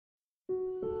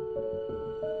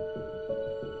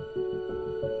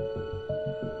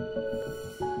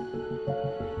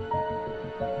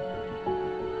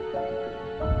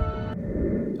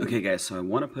Okay guys, so I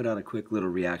want to put out a quick little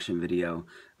reaction video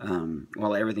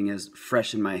while everything is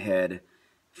fresh in my head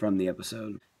from the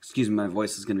episode. Excuse me, my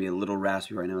voice is going to be a little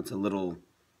raspy right now. It's a little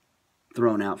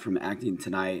thrown out from acting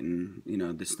tonight and, you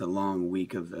know, this is the long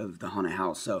week of the haunted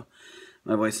house. So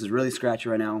my voice is really scratchy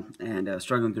right now and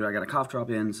struggling through. I got a cough drop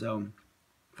in, so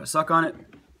if I suck on it,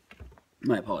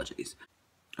 my apologies.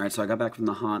 Alright, so I got back from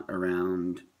the haunt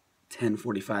around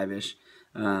 10:45-ish,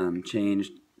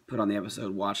 changed, put on the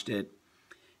episode, watched it.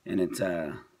 And it's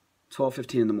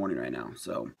 12:15 in the morning right now.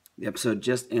 So the episode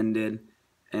just ended,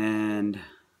 and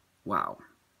wow.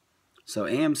 So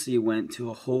AMC went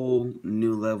to a whole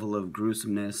new level of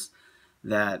gruesomeness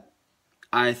that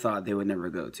I thought they would never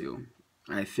go to.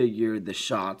 I figured the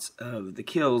shots of the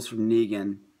kills from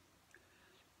Negan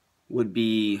would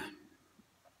be,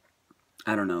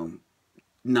 I don't know,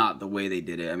 not the way they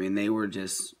did it. I mean,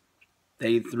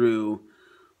 they threw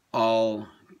all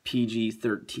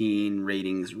PG-13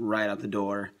 ratings right out the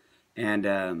door. And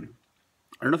I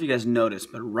don't know if you guys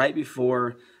noticed, but right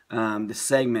before the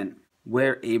segment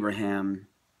where Abraham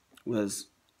was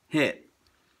hit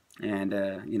and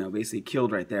you know, basically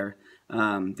killed right there,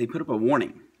 they put up a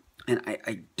warning. And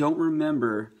I don't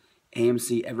remember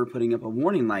AMC ever putting up a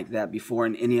warning like that before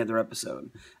in any other episode.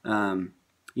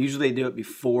 Usually they do it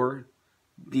before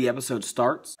the episode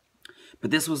starts,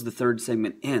 but this was the third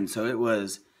segment in, so it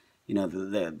was, you know,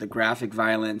 the graphic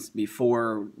violence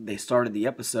before they started the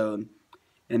episode,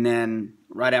 and then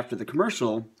right after the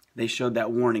commercial, they showed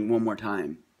that warning one more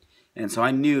time. And so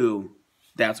I knew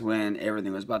that's when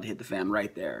everything was about to hit the fan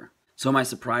right there. So am I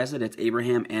surprised that it's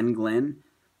Abraham and Glenn?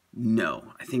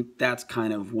 No. I think that's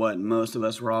kind of what most of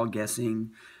us were all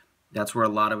guessing. That's where a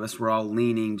lot of us were all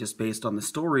leaning, just based on the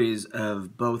stories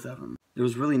of both of them. There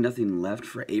was really nothing left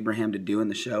for Abraham to do in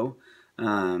the show.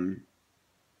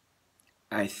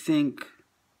 I think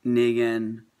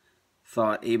Negan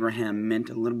thought Abraham meant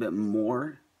a little bit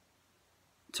more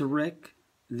to Rick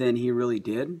than he really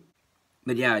did.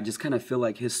 But yeah, I just kind of feel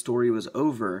like his story was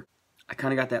over. I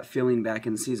kind of got that feeling back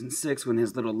in season 6 when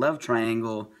his little love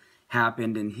triangle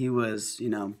happened and he was, you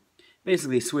know,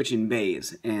 basically switching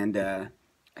bays. And I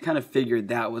kind of figured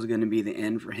that was going to be the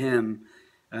end for him.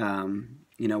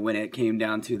 You know, when it came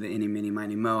down to the Eeny, Meeny,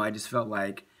 Miny, Mo, I just felt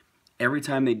like every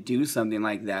time they do something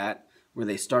like that, where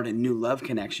they start a new love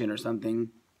connection or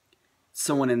something,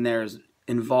 someone in there is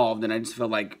involved, and I just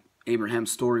felt like Abraham's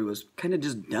story was kind of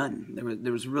just done.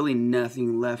 There was really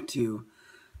nothing left to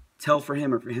tell for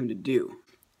him or for him to do.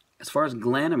 As far as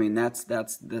Glenn, I mean, that's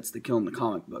the kill in the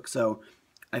comic book. So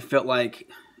I felt like,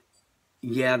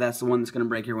 yeah, that's the one that's going to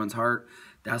break everyone's heart.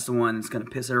 That's the one that's going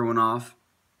to piss everyone off.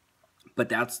 But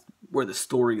that's where the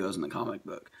story goes in the comic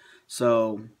book.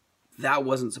 So that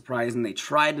wasn't surprising. They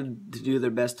tried to do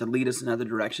their best to lead us in other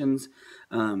directions,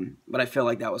 but I felt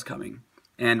like that was coming.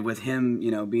 And with him, you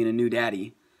know, being a new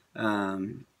daddy,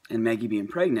 and Maggie being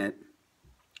pregnant,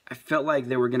 I felt like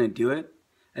they were going to do it.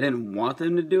 I didn't want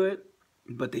them to do it,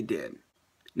 but they did.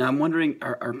 Now I'm wondering,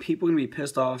 are people going to be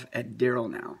pissed off at Daryl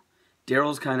now?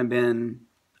 Daryl's kind of been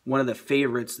one of the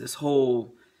favorites this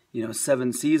whole, you know,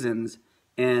 7 seasons,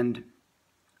 and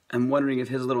I'm wondering if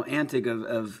his little antic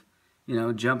of you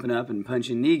know, jumping up and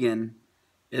punching Negan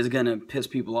is going to piss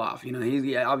people off. You know,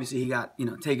 obviously he got, you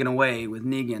know, taken away with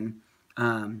Negan,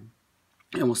 and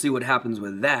we'll see what happens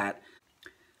with that.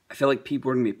 I feel like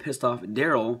people are going to be pissed off at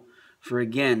Daryl for,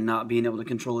 again, not being able to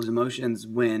control his emotions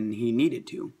when he needed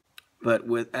to. But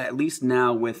with, at least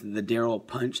now with the Daryl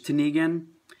punch to Negan,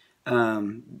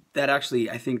 that actually,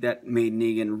 I think that made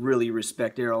Negan really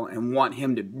respect Daryl and want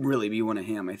him to really be one of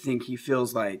him. I think he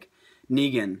feels like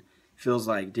Negan feels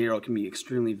like Daryl can be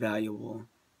extremely valuable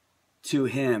to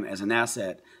him as an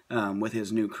asset with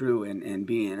his new crew and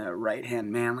being a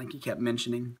right-hand man like he kept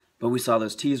mentioning. But we saw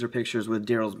those teaser pictures with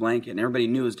Daryl's blanket, and everybody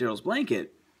knew it was Daryl's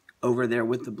blanket over there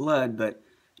with the blood, but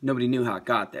nobody knew how it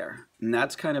got there. And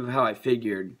that's kind of how I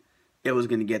figured it was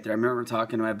going to get there. I remember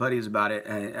talking to my buddies about it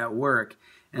at work,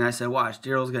 and I said, watch,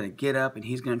 Daryl's going to get up and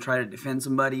he's going to try to defend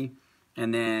somebody,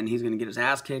 and then he's going to get his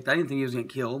ass kicked. I didn't think he was going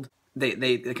to get killed.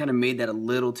 They kind of made that a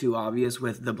little too obvious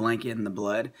with the blanket and the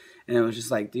blood. And it was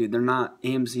just like, dude,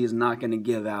 AMC is not going to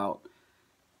give out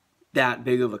that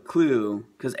big of a clue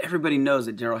because everybody knows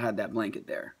that Daryl had that blanket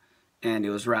there. And it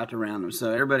was wrapped around him.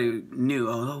 So everybody knew,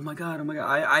 oh my God, oh my God.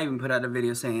 I even put out a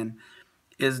video saying,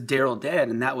 is Daryl dead?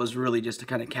 And that was really just to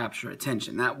kind of capture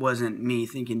attention. That wasn't me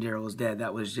thinking Daryl was dead.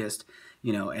 That was just,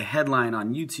 you know, a headline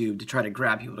on YouTube to try to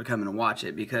grab people to come in and watch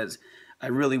it because I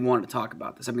really wanted to talk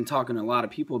about this. I've been talking to a lot of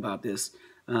people about this,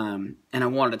 and I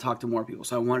wanted to talk to more people.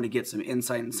 So I wanted to get some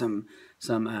insight and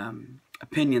some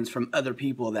opinions from other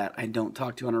people that I don't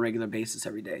talk to on a regular basis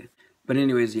every day. But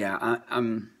anyways, yeah,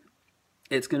 I'm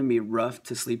it's going to be rough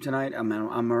to sleep tonight. I'm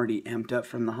already amped up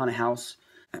from the haunted house.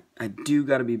 I do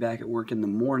got to be back at work in the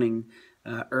morning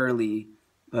early,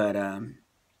 but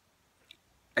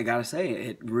I got to say,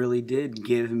 it really did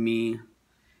give me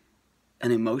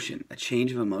an emotion, a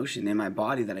change of emotion in my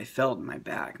body that I felt in my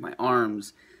back, my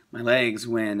arms, my legs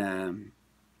when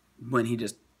he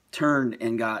just turned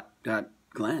and got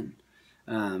Glenn.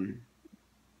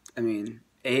 I mean,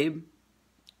 Abe,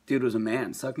 dude was a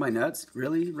man. Suck my nuts,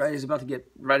 really? Right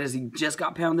as he just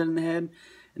got pounded in the head,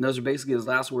 and those are basically his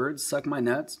last words. Suck my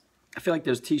nuts. I feel like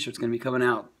there's T-shirts gonna be coming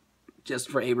out just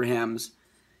for Abraham's,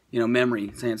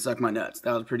 memory, saying "suck my nuts."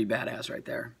 That was pretty badass right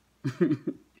there.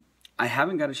 I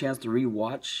haven't got a chance to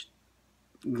rewatch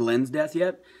Glenn's death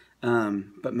yet,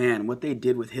 but man, what they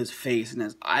did with his face and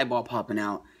his eyeball popping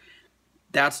out,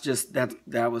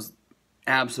 that was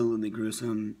absolutely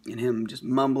gruesome. And him just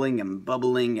mumbling and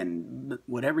bubbling and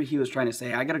whatever he was trying to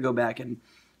say. I got to go back and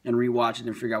rewatch it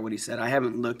and figure out what he said. I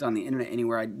haven't looked on the internet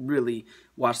anywhere. I really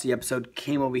watched the episode,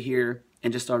 came over here,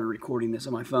 and just started recording this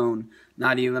on my phone.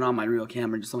 Not even on my real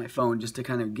camera, just on my phone, just to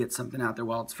kind of get something out there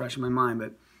while it's fresh in my mind.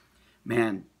 But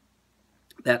man,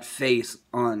 that face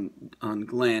on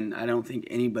Glenn, I don't think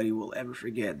anybody will ever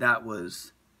forget. That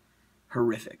was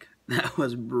horrific. That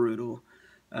was brutal.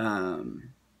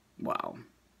 Wow.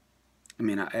 I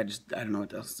mean, I don't know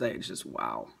what else to say. It's just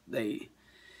wow.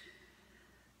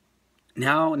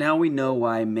 Now we know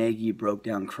why Maggie broke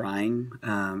down crying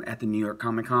at the New York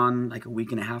Comic Con like a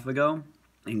week and a half ago,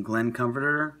 and Glenn comforted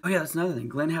her. Oh yeah, that's another thing.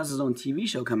 Glenn has his own TV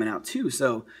show coming out too,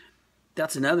 so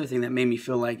that's another thing that made me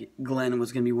feel like Glenn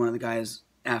was going to be one of the guys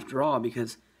after all,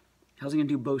 because how's he going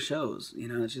to do both shows?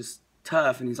 It's just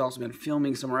tough, and he's also been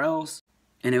filming somewhere else.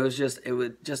 And it was just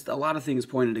a lot of things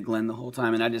pointed to Glenn the whole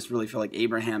time, and I just really feel like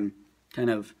Abraham kind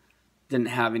of didn't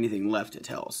have anything left to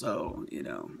tell. So,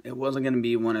 it wasn't going to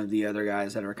be one of the other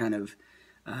guys that are kind of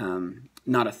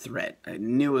not a threat. I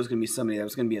knew it was going to be somebody that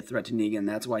was going to be a threat to Negan.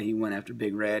 That's why he went after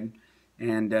Big Red.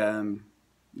 And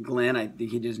Glenn, I think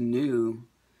he just knew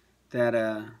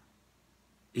that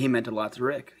he meant a lot to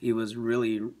Rick. He was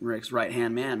really Rick's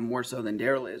right-hand man, more so than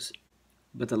Daryl is.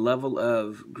 But the level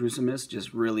of gruesomeness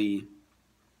just really...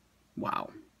 wow.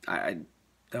 That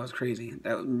was crazy.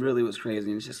 That really was crazy,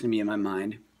 and it's just going to be in my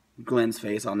mind. Glenn's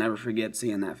face, I'll never forget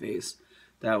seeing that face.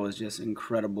 That was just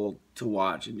incredible to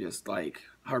watch and just, like,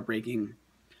 heartbreaking.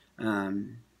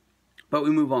 But we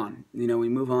move on. We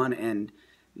move on, and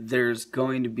there's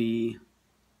going to be,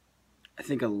 I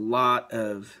think, a lot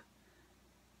of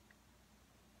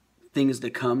things to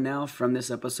come now from this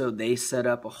episode. They set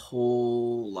up a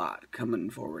whole lot coming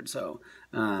forward. So,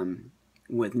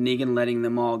 with Negan letting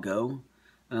them all go,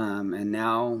 and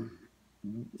now,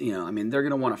 they're going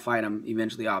to want to fight him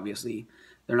eventually, obviously.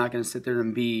 They're not going to sit there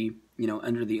and be,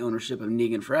 under the ownership of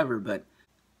Negan forever, but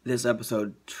this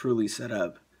episode truly set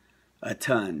up a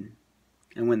ton.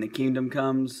 And when the kingdom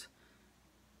comes,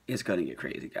 it's going to get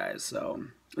crazy, guys. So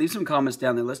leave some comments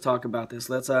down there. Let's talk about this.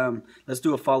 Let's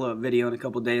do a follow-up video in a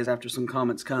couple days after some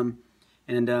comments come.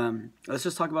 And let's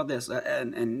just talk about this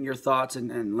and your thoughts,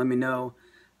 and let me know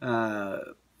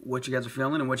what you guys are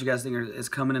feeling and what you guys think is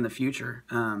coming in the future.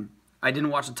 I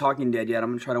didn't watch The Talking Dead yet. I'm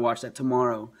going to try to watch that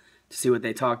tomorrow to see what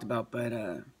they talked about. But,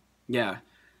 yeah,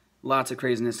 lots of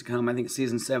craziness to come. I think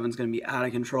Season 7 is going to be out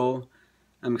of control.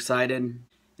 I'm excited.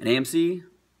 And AMC,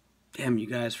 damn you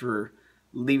guys for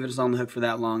leaving us on the hook for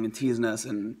that long and teasing us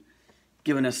and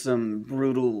giving us some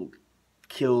brutal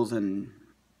kills. And,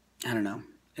 I don't know.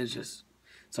 It's just,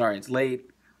 sorry, it's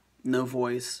late. No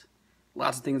voice.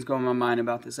 Lots of things going on in my mind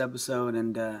about this episode.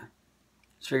 And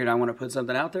just figured I want to put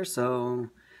something out there, so...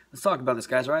 let's talk about this,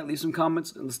 guys, all right? Leave some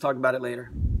comments, and let's talk about it later.